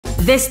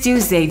This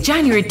Tuesday,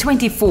 January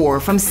 24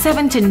 from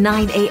 7 to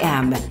 9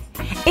 a.m.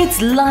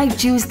 It's Live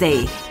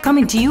Tuesday,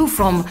 coming to you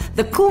from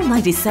the Kool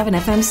 97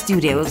 FM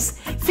studios,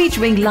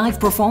 featuring live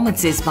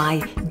performances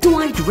by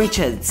Dwight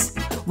Richards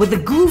with the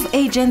Groove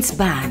Agents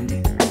Band.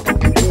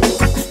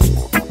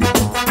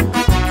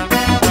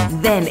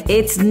 Then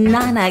it's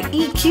Nana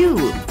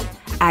EQ,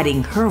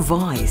 adding her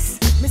voice.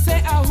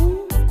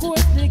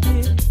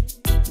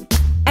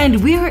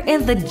 And we're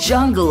in the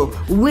jungle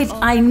with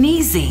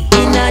Inezi.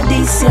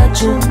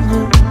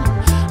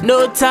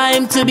 No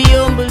time to be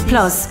humble.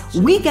 Plus,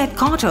 we get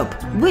caught up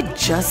with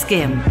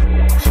Juskim.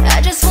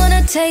 I just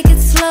wanna take it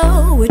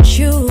slow with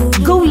you.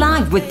 Go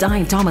live with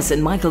Diane Thomas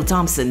and Michael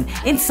Thompson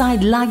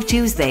inside Live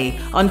Tuesday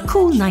on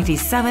Kool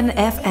 97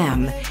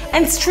 FM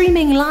and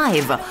streaming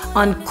live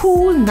on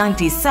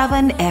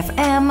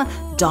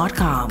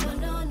kool97fm.com.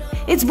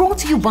 It's brought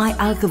to you by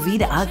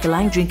Alcavida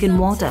Alkaline Drinking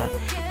Water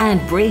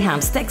and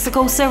Braham's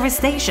Texaco Service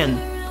Station.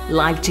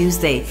 Live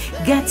Tuesday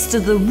gets to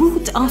the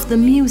root of the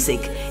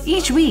music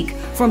each week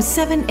from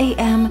 7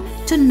 a.m.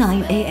 to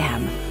 9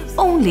 a.m.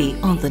 only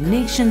on the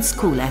nation's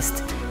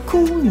coolest,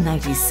 Kool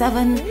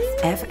 97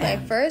 FM. My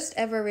first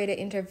ever radio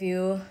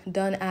interview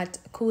done at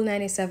Kool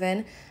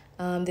 97.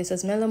 This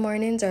was Mellow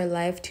Mornings or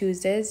Live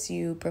Tuesdays.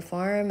 You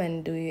perform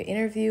and do your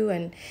interview,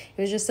 and it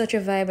was just such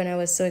a vibe, and I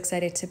was so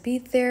excited to be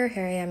there.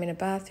 Here I am in a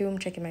bathroom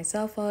checking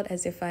myself out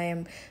as if I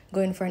am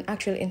going for an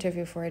actual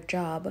interview for a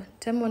job.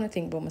 Tell me what I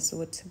think about my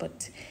suit,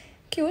 but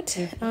cute.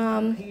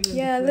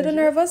 Yeah, a little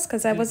nervous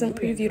because I wasn't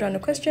previewed on the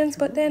questions,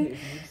 but then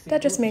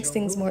that just makes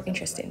things more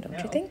interesting, don't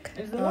you think?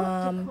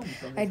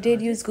 I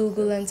did use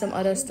Google and some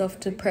other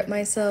stuff to prep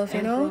myself,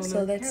 you know,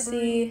 so let's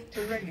see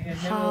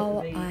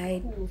how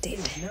I did.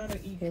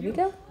 Here we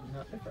go.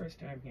 Not the first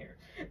time here.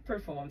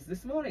 Performs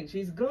this morning.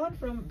 She's gone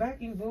from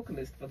backing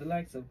vocalist for the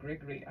likes of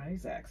Gregory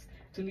Isaacs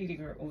to leading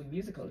her own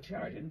musical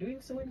chart and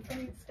doing so in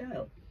fine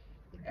style.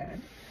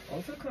 And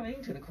also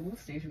coming to the Kool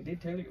stage, we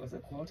did tell you it was a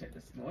quartet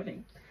this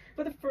morning.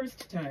 For the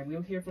first time,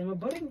 we'll hear from a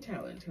budding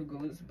talent who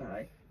goes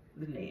by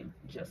the name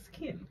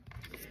Juskim.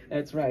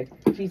 That's right.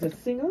 She's a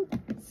singer,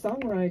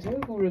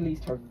 songwriter who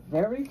released her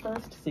very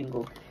first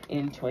single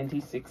in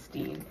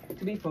 2016,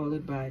 to be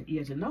followed by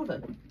yet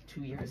another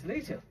 2 years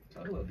later.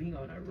 Talk about being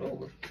on a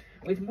roll.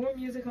 With more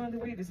music on the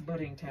way, this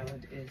budding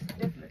talent is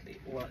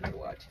definitely one to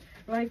watch.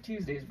 Live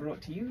Tuesday is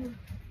brought to you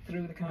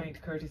through the kind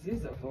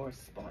courtesies of our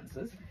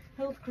sponsors,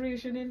 Health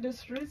Creation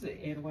Industries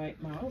in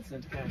White Mile,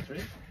 St.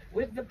 Catherine,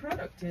 with the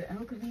product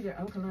Alcavida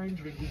Alkaline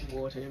Drinking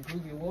Water.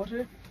 Improve your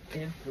water,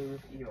 improve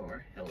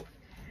your health.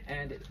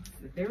 And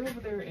they're over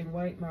there in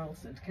White Mile,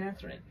 St.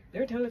 Catherine.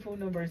 Their telephone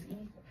number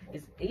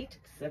is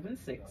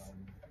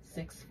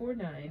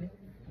 876-649-0386.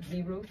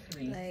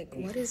 Like,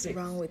 what is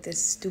wrong with this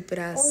stupid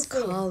ass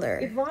collar?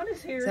 It's not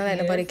like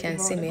nobody can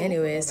see me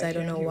anyway, so I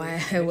don't know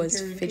why I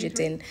was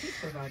fidgeting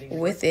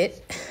with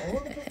it.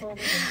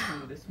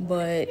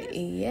 But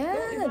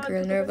yeah,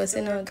 girl nervous,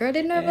 you know. Girl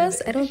did nervous?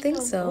 I don't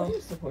think so.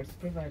 Support is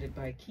provided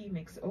by Key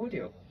Mix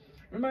Audio.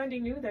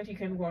 Reminding you that you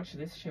can watch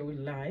this show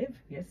live.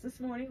 Yes,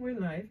 this morning we're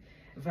live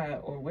via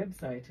our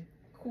website,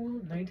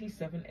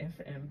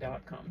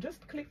 kool97fm.com.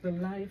 Just click the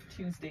Live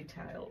Tuesday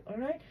tile, all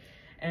right?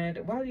 And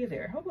while you're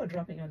there, how about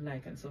dropping a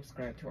like and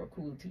subscribe to our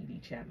Kool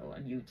TV channel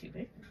on YouTube?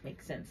 It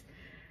makes sense.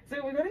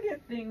 So we're going to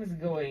get things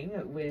going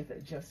with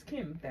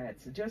Juskim.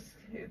 That's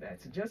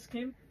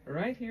Juskim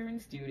right here in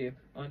studio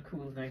on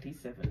Kool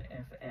 97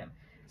 FM.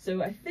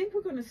 So I think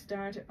we're going to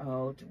start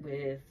out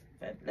with,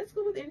 let's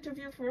go with the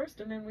interview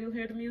first, and then we'll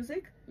hear the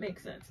music.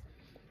 Makes sense.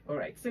 All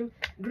right, so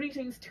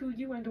greetings to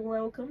you and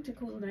welcome to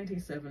Kool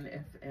 97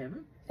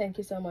 FM. Thank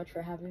you so much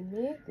for having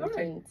me.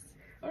 Greetings.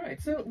 All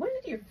right, so when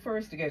did you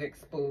first get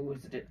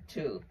exposed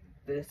to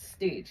the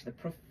stage, the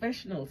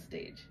professional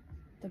stage?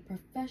 The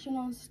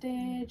professional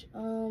stage,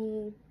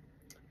 well,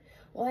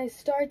 I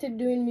started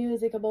doing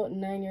music about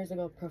 9 years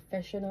ago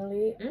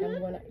professionally.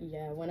 And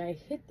when I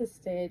hit the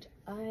stage,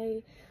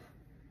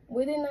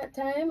 within that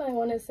time, I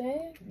want to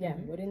say,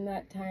 within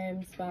that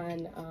time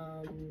span,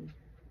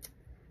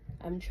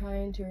 I'm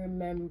trying to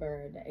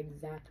remember the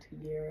exact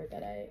year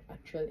that I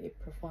actually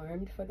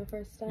performed for the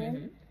first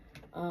time.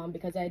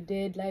 Because I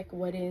did like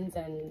weddings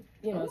and,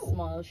 you know,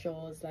 small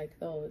shows like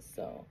those.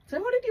 So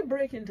how did you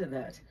break into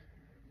that?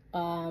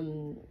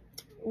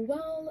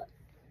 Well,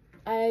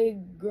 I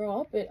grew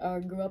up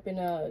in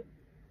a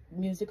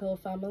musical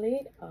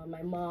family.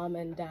 My mom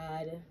and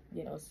dad,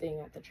 you know, sing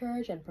at the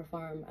church and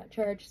perform at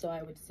church. So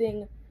I would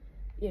sing,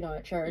 you know,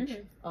 at church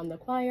on the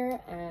choir,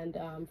 and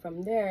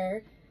from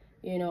there,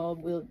 you know,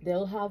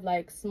 they'll have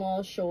like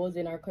small shows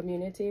in our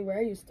community where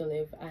I used to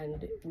live,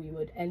 and we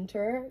would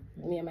enter,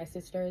 me and my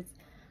sisters.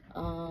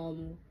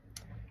 And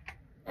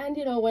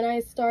you know, when I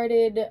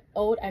started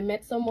out, I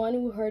met someone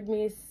who heard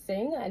me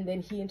sing, and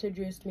then he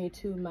introduced me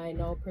to my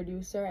now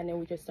producer, and then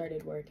we just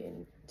started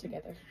working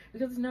together.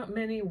 Because not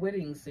many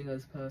wedding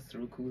singers pass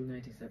through Kool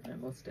 97, I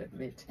must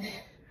admit.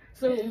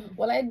 So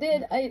well, I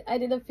did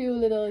a few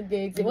little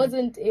gigs. It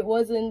wasn't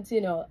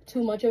you know,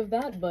 too much of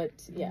that,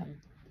 but yeah.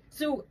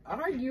 So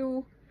are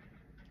you,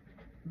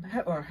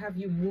 or have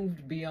you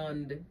moved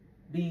beyond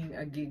doing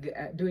a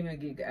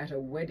gig at a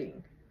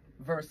wedding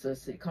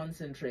versus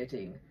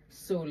concentrating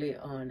solely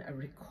on a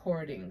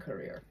recording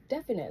career?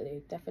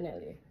 Definitely.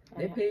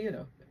 They pay, you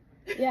know.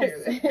 Yes,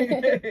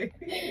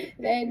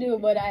 they do,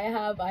 but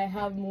I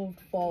have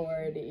moved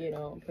forward, you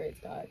know, praise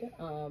God.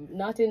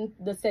 Not in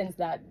the sense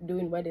that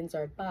doing weddings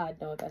are bad.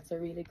 No, that's a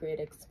really great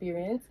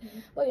experience.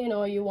 But you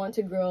know, you want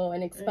to grow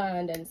and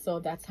expand, and so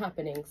that's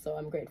happening. So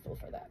I'm grateful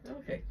for that.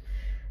 Okay,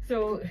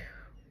 so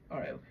all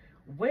right,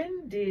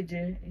 when did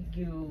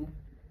you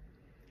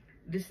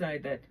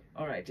decide that,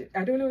 all right,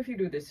 I don't know if you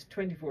do this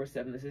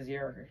 24/7, this is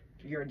your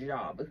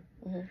job,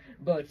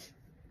 but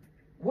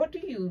what do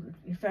you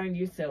find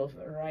yourself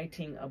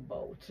writing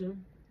about?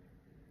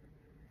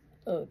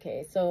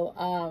 Okay, so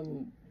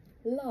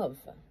love.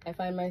 I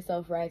find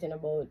myself writing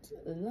about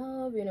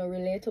love, you know,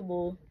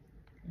 relatable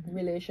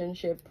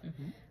relationship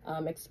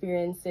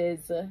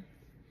experiences.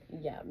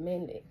 Yeah,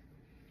 mainly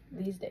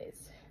these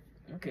days.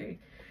 Okay,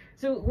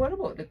 so what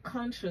about the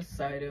conscious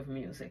side of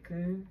music?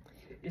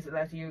 Is it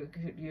that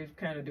you've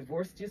kind of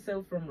divorced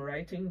yourself from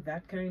writing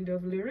that kind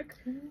of lyric?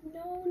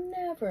 No,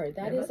 never.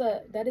 That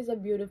is a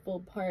beautiful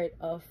part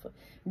of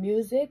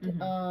music.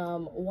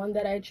 One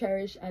that I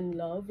cherish and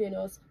love, you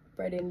know,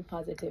 spreading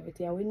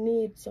positivity, and we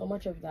need so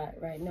much of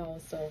that right now.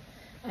 So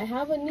I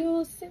have a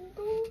new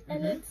single,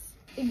 and it's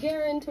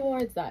gearing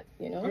towards that,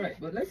 you know. All right,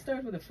 but let's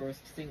start with the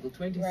first single,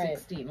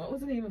 2016. Right. What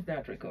was the name of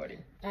that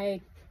recording?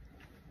 I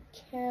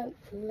Can't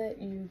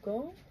Let You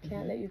Go.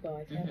 Can't Let You Go.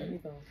 I Can't Let You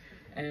Go.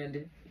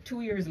 And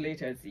 2 years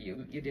later, I see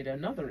you did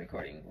another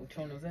recording. Which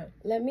one was that?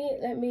 Let me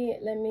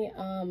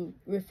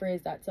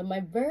rephrase that. So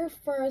my very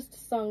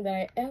first song that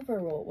I ever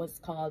wrote was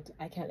called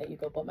I Can't Let You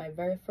Go, but my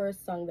very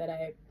first song that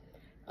I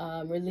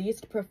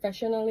released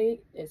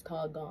professionally is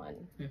called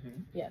Gone.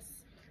 Yes.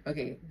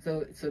 Okay,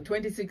 so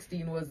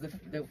 2016 was the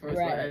first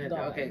right, one.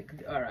 Gone. Okay,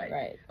 all right.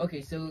 Right.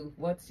 Okay, so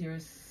what's your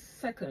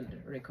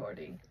second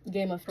recording?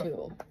 Game of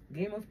Two.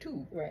 Game of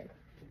Two. Right.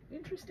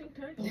 Interesting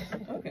title.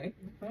 Okay,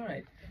 all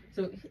right.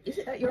 So is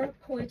it that you're a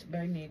poet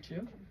by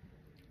nature?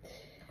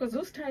 Because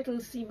those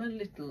titles seem a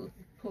little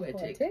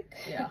poetic.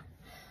 Yeah.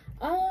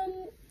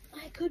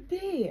 I could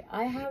be.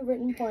 I have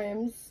written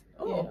poems.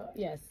 Oh. You know,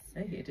 yes.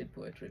 I hated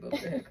poetry, but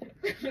what the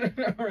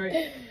heck. All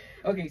right.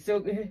 Okay, so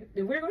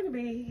we're going to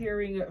be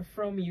hearing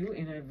from you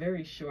in a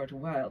very short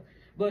while.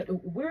 But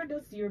where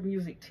does your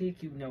music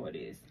take you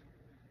nowadays?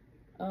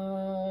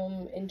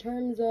 In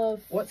terms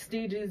of what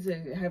stages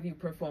have you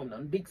performed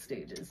on? Big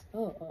stages.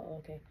 Oh,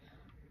 okay.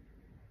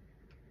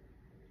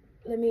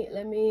 Let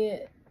me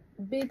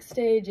big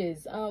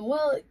stages.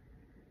 Well,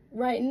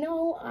 right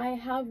now I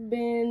have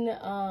been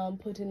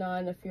putting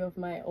on a few of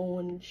my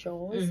own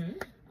shows.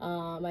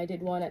 I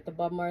did one at the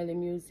Bob Marley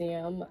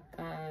Museum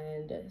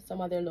and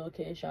some other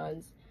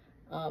locations.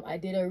 I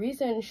did a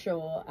recent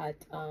show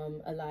at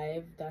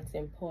Alive, that's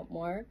in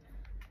Portmore.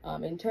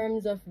 In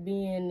terms of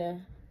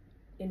being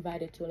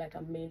invited to like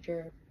a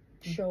major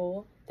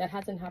show, that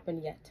hasn't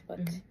happened yet, but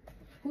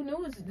who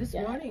knows, this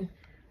morning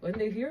when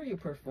they hear you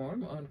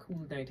perform on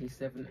Kool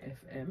 97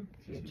 FM,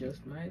 it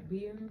just might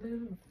be in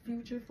the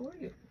future for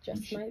you.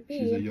 Just might be.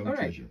 She's a young all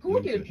right, treasure. who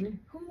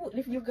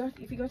if you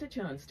got a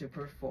chance to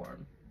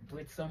perform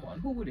with someone,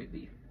 who would it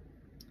be?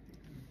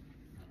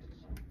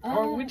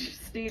 Or which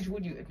stage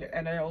would you,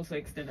 and I also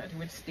extend that,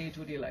 which stage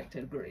would you like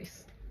to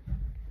grace?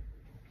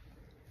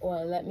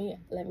 Well, let me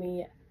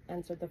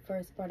answer the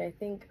first part. I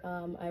think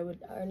I would,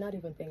 or not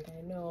even think,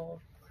 I know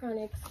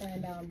Chronix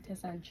and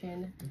Tess and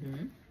Chin.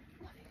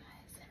 Love you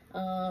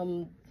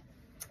guys.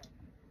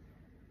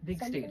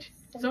 Big stage.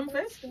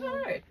 Sumfest? Yeah. All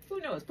right. Who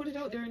knows? Put it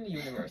out there in the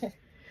universe.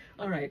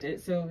 All right.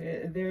 So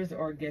there's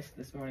our guest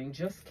this morning,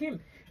 Juskim.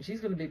 She's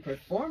going to be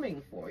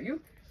performing for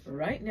you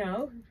right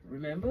now.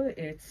 Remember,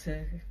 it's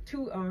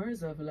 2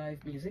 hours of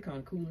live music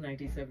on Kool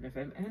 97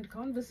 FM and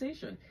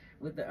conversation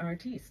with the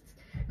artists.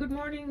 Good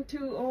morning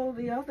to all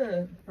the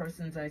other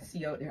persons I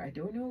see out there. I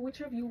don't know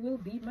which of you will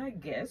be my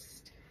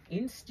guest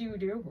in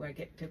studio, who I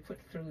get to put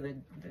through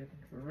the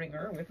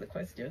ringer with the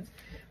questions.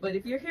 But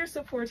if you're here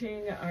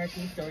supporting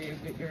artists or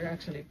you're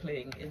actually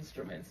playing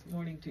instruments,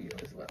 morning to you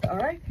as well. All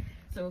right?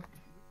 So.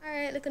 All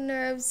right, looking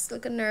nerves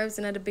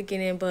in at the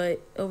beginning,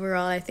 but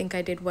overall I think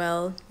I did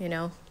well, you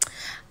know.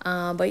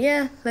 But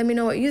yeah, let me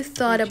know what you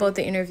thought about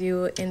the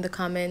interview in the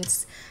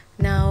comments.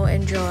 Now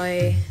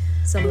enjoy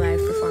some live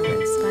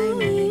performance by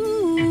me.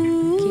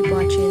 Keep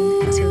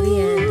watching till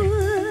the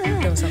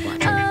end. Don't stop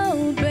watching.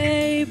 Oh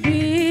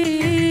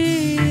baby,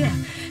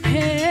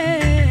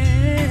 hey,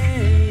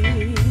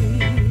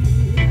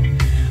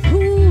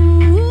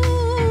 ooh,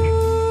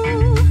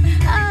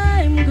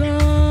 I'm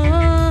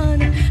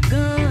gone.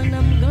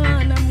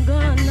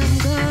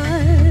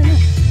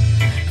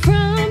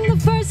 From the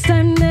first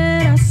time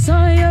that I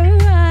saw your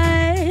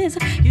eyes,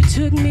 you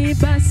took me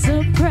by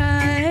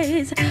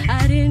surprise.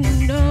 I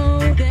didn't know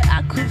that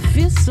I could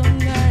feel so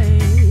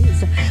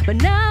nice, but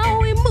now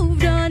we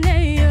moved on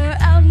and you're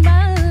out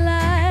my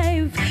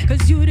life.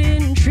 'Cause you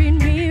didn't treat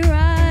me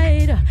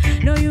right.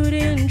 No, you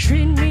didn't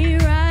treat me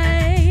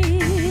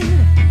right.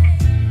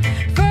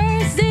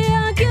 First the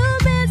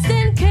arguments,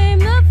 then came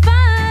the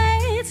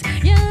fight.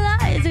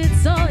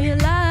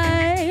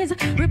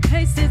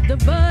 the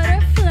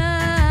butterflies.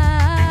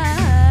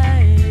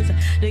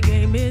 The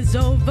game is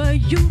over,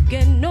 you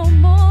get no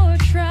more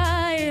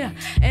try.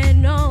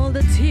 And all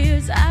the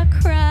tears I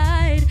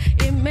cried,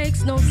 it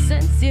makes no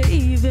sense you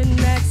even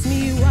ask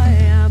me why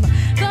I'm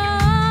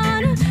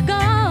gone,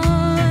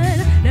 gone.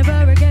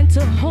 Never again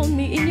to hold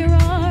me in your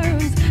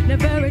arms,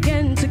 never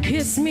again to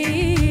kiss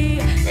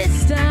me.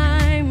 This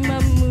time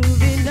I'm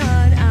moving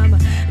on, I'm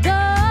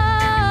gone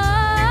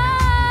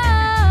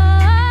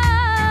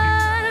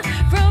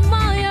from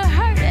all your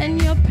hurt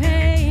and your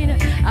pain.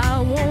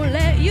 I won't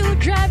let you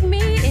drive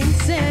me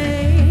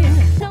insane.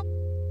 No.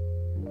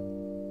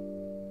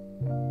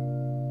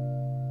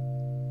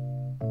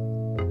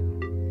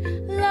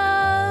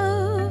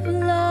 Love,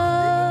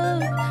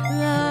 love,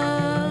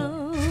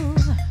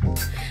 love.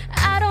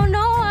 I don't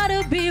know how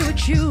to be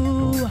with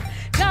you.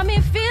 Got me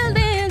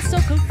feeling so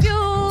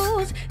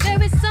confused.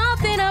 There is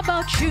something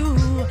about you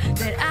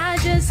that I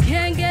just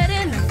can't get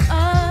enough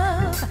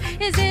of.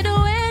 Is it the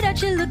way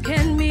that you look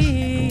at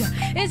me?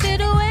 Is it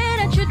the way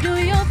that you do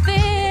your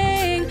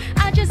thing?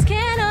 I just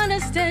can't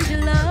understand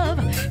your love.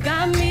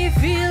 Got me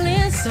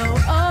feeling so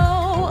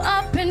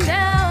up and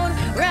down,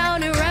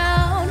 round and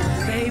round.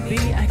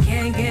 Baby, I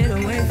can't get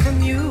away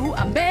from you.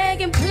 I'm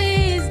begging,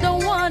 please,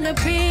 don't wanna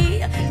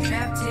be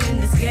trapped in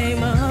this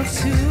game of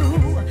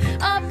two.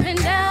 Up and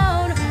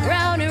down,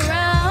 round and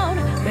round.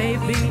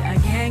 Baby, I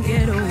can't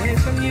get away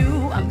from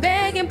you. I'm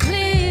begging,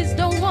 please,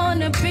 don't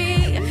wanna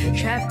be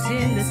trapped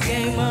in this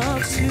game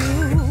of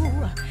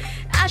two.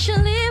 I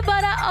should leave,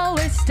 but I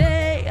always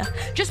stay.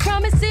 Just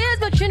promises,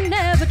 but you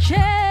never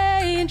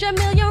change. A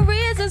million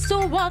reasons to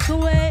walk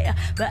away,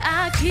 but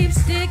I keep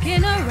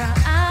sticking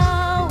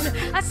around.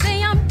 I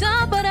say I'm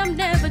done, but I'm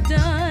never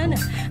done.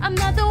 I'm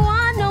not the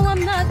one, no,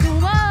 I'm not the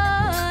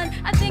one.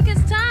 I think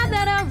it's time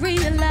that I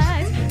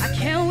realize I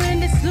can't win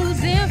this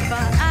losing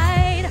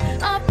fight.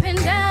 Up and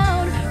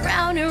down,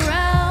 round and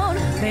round.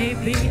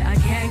 Baby, I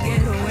can't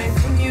get away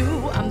from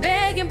you. I'm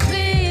begging,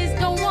 please,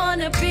 don't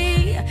wanna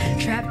be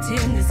trapped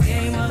in this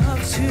game of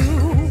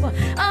two.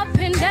 Up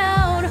and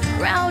down,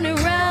 round and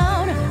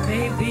round.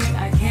 Baby,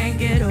 I can't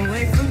get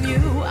away from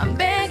you. I'm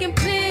begging,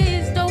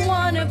 please, don't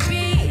wanna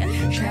be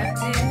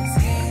trapped in this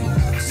game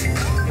of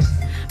two.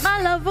 My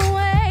love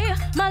away,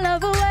 my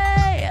love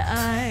away.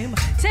 I'm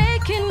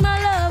taking my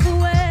love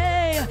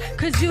away,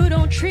 'cause you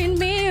don't treat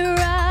me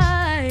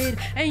right,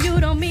 and you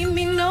don't mean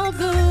me no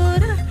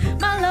good.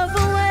 My love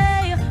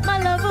away, my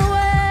love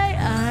away.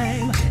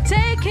 I'm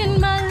taking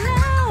my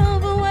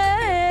love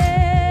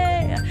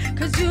away,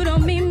 'cause you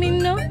don't mean me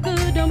no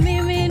good, don't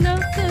mean me no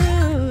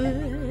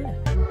good.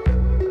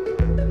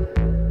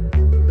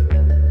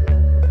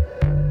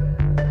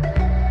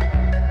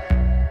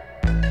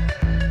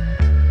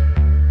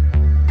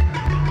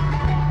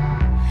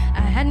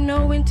 I had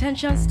no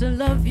intentions to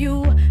love you.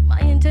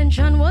 My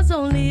intention was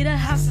only to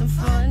have some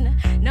fun.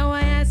 Now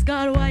I ask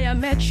God why I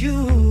met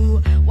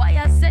you, why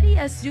I said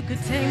yes, you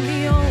could take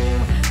me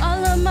home.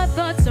 All of my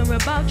thoughts are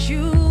about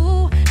you.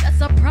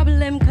 That's a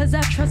problem, 'cause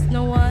I trust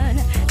no one.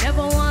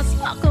 Never want to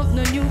spark up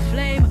no new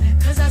flame,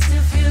 'cause I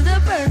still feel the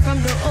burn from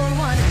the old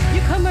one.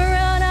 You come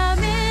around,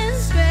 I'm in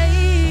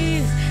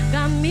space.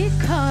 Got me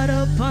caught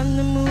up on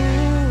the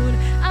moon.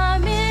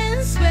 I'm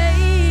in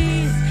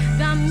space.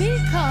 Got me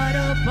caught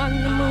up on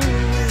the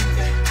moon.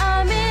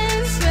 I'm in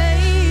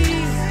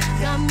space.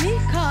 Got me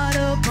caught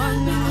up on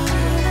the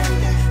moon.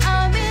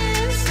 I'm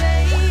in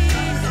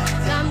space.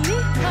 Got me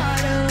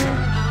caught up.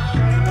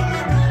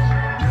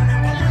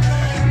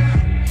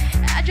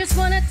 I just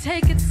wanna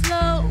take it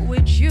slow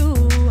with you,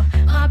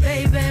 my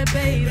baby,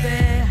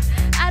 baby.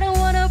 I don't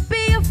wanna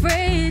be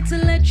afraid to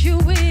let you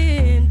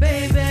in,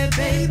 baby,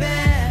 baby.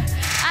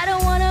 I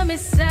don't wanna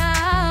miss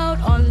out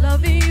on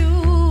loving you.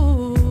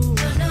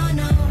 No, no,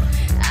 no.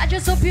 I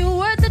just hope you're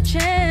worth the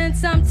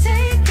chance I'm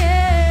taking.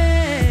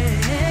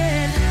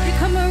 You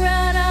come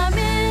around, I'm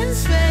in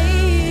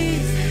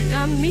space.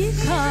 Got me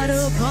caught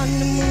up on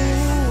the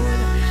moon.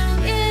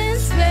 In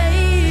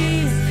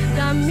space.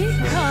 Got me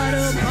caught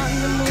up on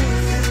the moon.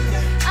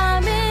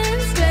 I'm in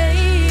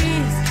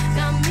space.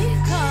 Got me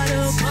caught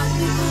up on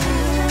the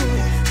moon.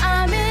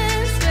 I'm in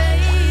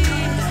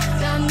space.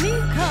 Got me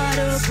caught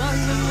up on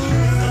the moon.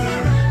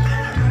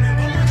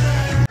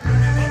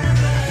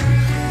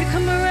 You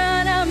come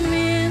around, I'm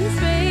in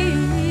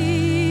space.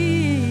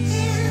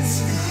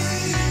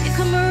 You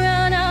come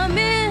around, I'm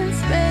in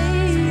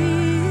space.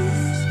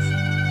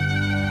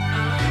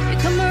 You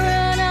come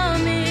around,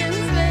 I'm in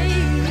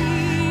space.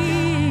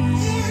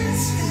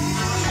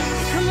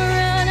 You come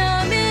around,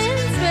 I'm in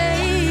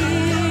space.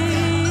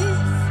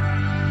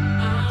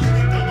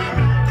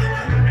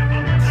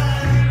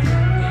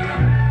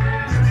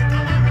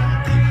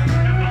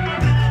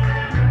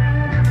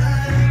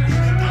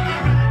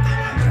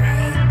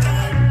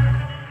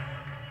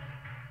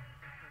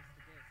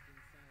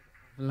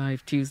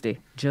 Live Tuesday,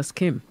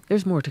 Juskim.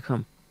 There's more to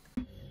come.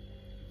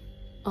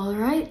 All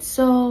right,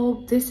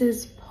 so this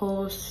is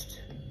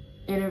post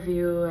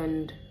interview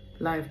and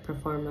live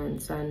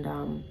performance, and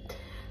a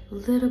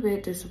little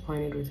bit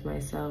disappointed with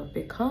myself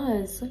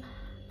because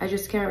I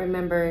just can't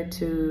remember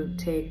to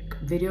take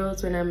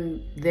videos when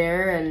I'm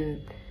there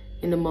and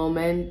in the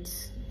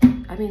moment.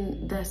 I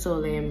mean, that's so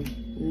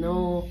lame.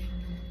 No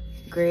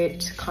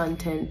great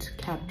content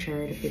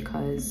captured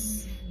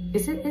because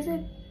is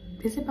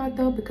it bad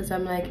though? Because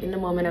I'm like in the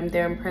moment, I'm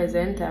there, I'm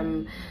present,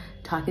 I'm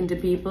talking to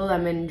people,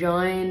 I'm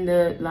enjoying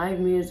the live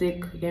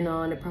music, you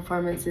know, and the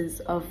performances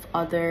of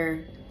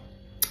other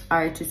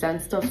artists and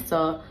stuff.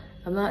 So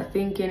I'm not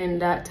thinking in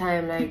that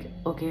time like,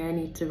 okay, I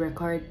need to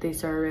record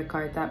this or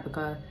record that,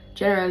 because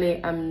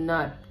generally I'm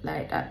not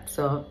like that.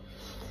 So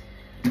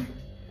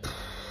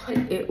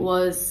it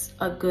was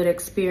a good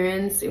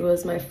experience. It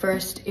was my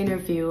first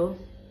interview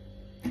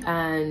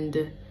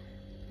and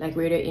like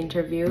radio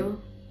interview.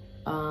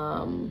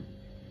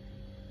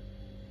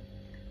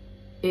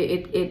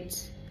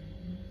 It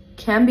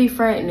can be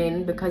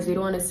frightening because you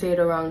don't want to say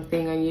the wrong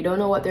thing and you don't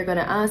know what they're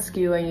gonna ask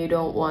you, and you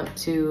don't want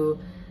to,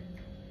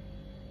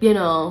 you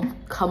know,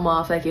 come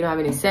off like you don't have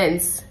any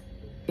sense,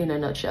 in a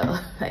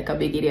nutshell, like a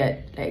big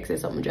idiot, like say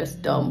something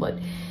just dumb. But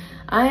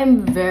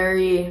I'm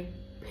very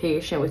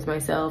patient with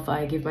myself.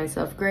 I give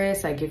myself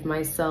grace. I give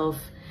myself,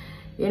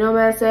 you know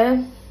what I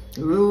say,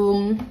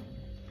 room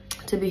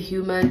to be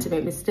human, to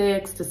make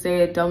mistakes, to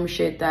say dumb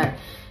shit that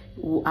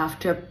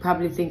after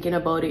probably thinking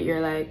about it,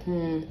 you're like,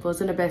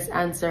 wasn't the best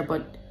answer.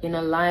 But in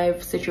a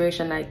live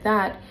situation like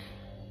that,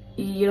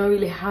 you don't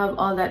really have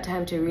all that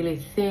time to really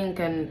think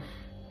and,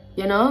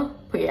 you know,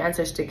 put your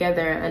answers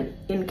together. And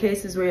in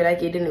cases where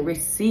like you didn't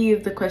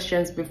receive the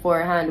questions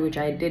beforehand, which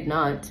I did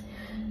not,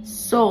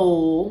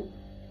 so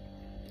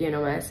you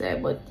know what I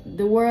said, but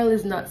the world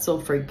is not so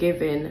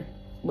forgiving,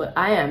 but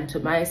I am to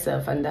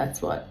myself, and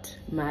that's what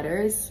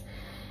matters.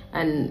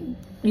 And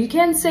you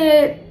can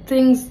say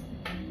things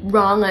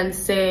wrong and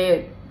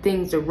say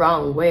things the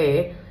wrong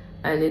way,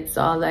 and it's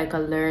all like a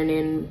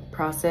learning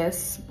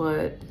process.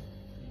 But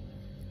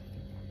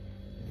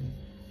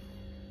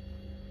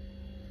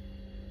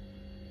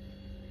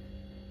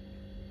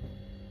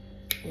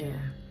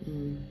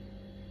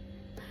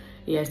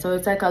yeah, so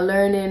it's like a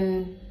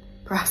learning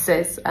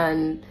process,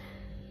 and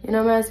you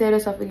know what I say,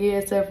 just have to give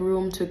yourself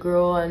room to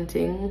grow and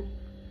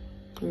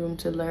room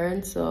to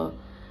learn. So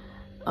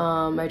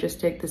I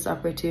just take this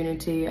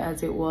opportunity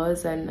as it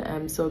was, and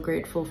I'm so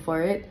grateful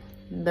for it.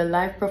 The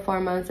live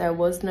performance, I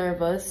was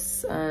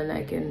nervous, and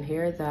I can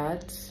hear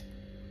that.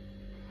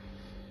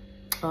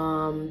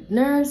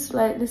 Nerves,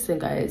 like, listen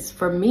guys,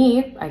 for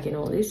me, I can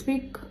only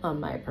speak on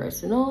my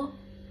personal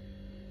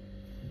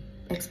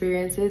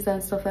experiences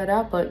and stuff like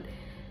that, but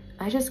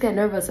I just get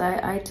nervous.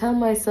 I tell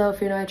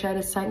myself, you know, I try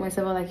to psych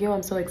myself out like, yo,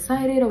 I'm so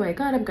excited, oh my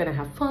god, I'm gonna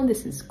have fun,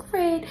 this is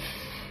great,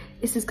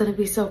 this is gonna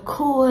be so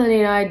cool, and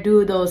you know, I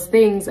do those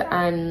things,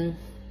 and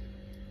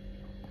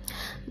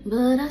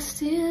but I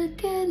still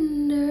get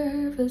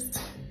nervous.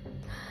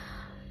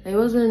 I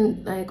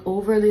wasn't like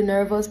overly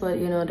nervous, but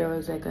you know, there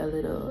was like a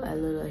little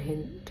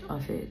hint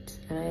of it,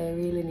 and I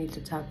really need to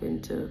tap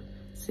into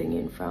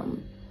singing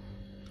from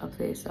a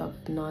place of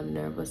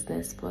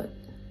non-nervousness. But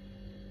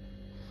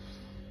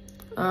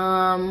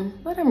I'm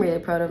really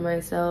proud of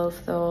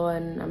myself though,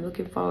 and I'm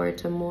looking forward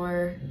to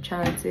more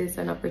chances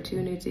and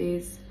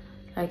opportunities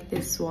like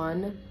this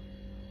one.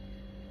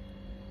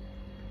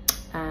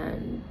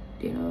 And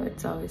you know,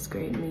 it's always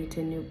great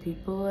meeting new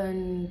people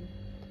and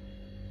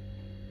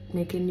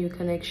making new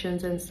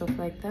connections and stuff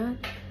like that.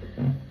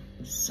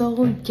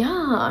 So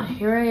yeah,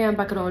 here I am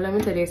back at home. Let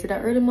me tell you, see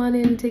that early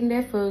morning thing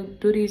there for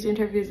do these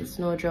interviews, it's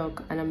no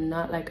joke, and I'm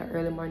not like an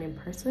early morning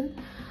person,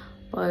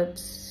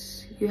 but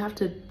you have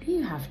to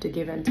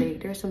give and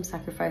take. There's some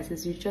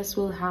sacrifices you just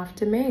will have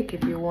to make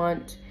if you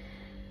want,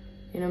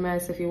 you know,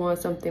 man, if you want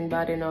something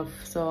bad enough.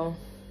 So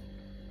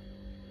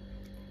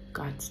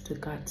got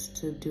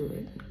to do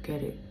it,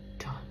 get it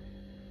done.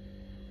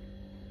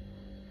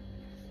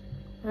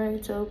 All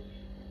right, so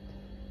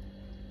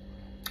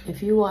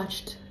if you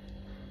watched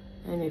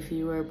and if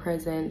you were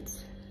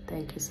present,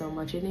 thank you so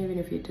much. And even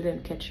if you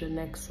didn't catch the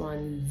next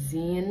one,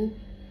 Zine.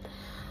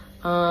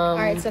 All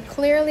right, so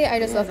clearly I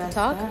just love to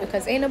talk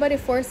because ain't nobody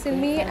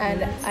forcing me,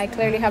 and I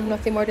clearly have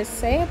nothing more to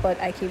say, but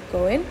I keep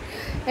going.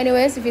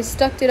 Anyways, if you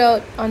stuck it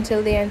out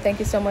until the end, thank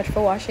you so much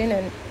for watching.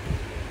 And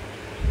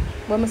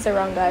what must I say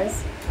wrong,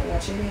 guys?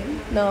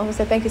 No, I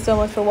said thank you so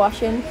much for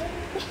watching.